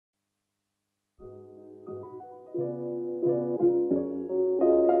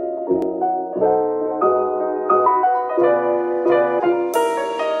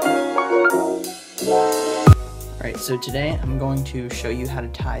Alright, so today I'm going to show you how to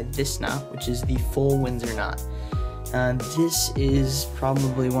tie this knot, which is the full Windsor knot. This is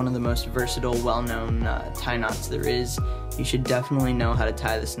probably one of the most versatile, well-known tie knots there is. You should definitely know how to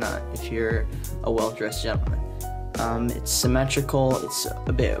tie this knot if you're a well-dressed gentleman. It's symmetrical, it's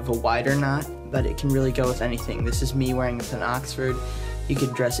a bit of a wider knot, but it can really go with anything. This is me wearing an Oxford. You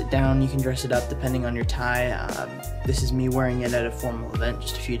could dress it down, you can dress it up depending on your tie. This is me wearing it at a formal event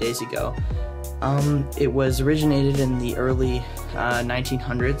just a few days ago. It was originated in the early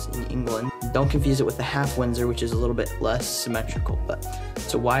 1900s in England. Don't confuse it with the half Windsor, which is a little bit less symmetrical, but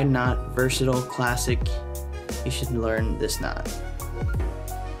it's a wide knot, versatile, classic. You should learn this knot.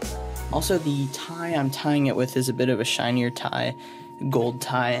 Also, the tie I'm tying it with is a bit of a shinier tie, gold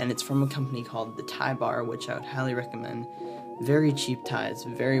tie, and it's from a company called the Tie Bar, which I would highly recommend. Very cheap ties,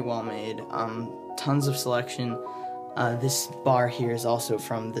 very well made, tons of selection. This bar here is also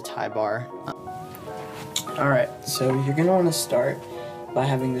from the Tie Bar. Alright, so you're going to want to start by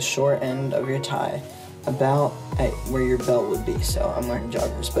having the short end of your tie about at where your belt would be. So I'm wearing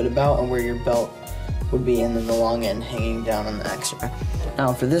joggers, but about where your belt would be, and then the long end hanging down on the extra.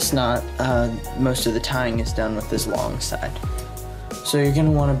 Now for this knot, most of the tying is done with this long side. So you're going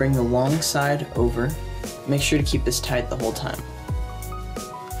to want to bring the long side over. Make sure to keep this tight the whole time.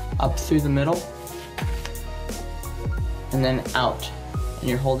 Up through the middle, and then out. And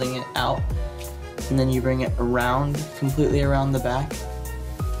you're holding it out, and then you bring it around, completely around the back.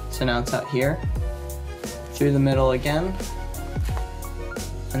 So now it's out here, through the middle again,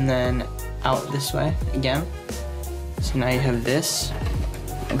 and then out this way again. So now you have this,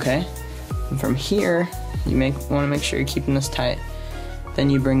 okay? And from here, you want to make sure you're keeping this tight. Then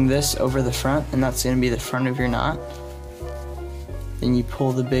you bring this over the front, and that's going to be the front of your knot. Then you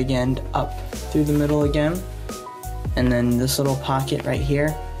pull the big end up through the middle again, and then this little pocket right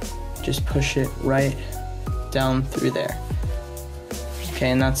here, just push it right down through there.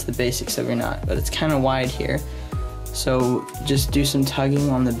 Okay, and that's the basics of your knot, but it's kind of wide here. So just do some tugging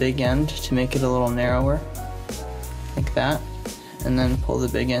on the big end to make it a little narrower, like that, and then pull the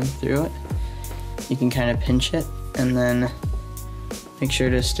big end through it. You can kind of pinch it, and then make sure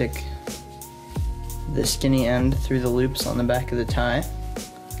to stick the skinny end through the loops on the back of the tie.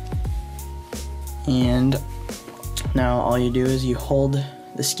 And now all you do is you hold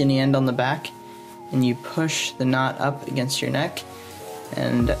the skinny end on the back and you push the knot up against your neck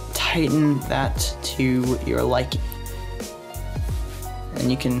and tighten that to your liking.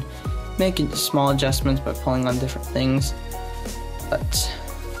 And you can make small adjustments by pulling on different things, but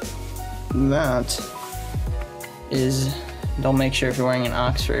that is, don't make sure if you're wearing an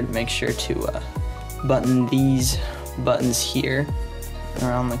Oxford, make sure to button these buttons here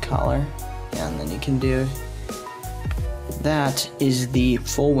around the collar. Yeah, and then you can do, that is the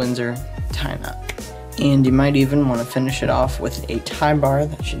full Windsor tie knot. And you might even want to finish it off with a tie bar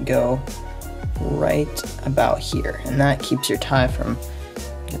that should go right about here. And that keeps your tie from,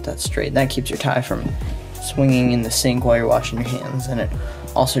 get that straight, that keeps your tie from swinging in the sink while you're washing your hands. And it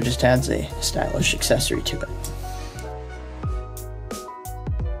also just adds a stylish accessory to it.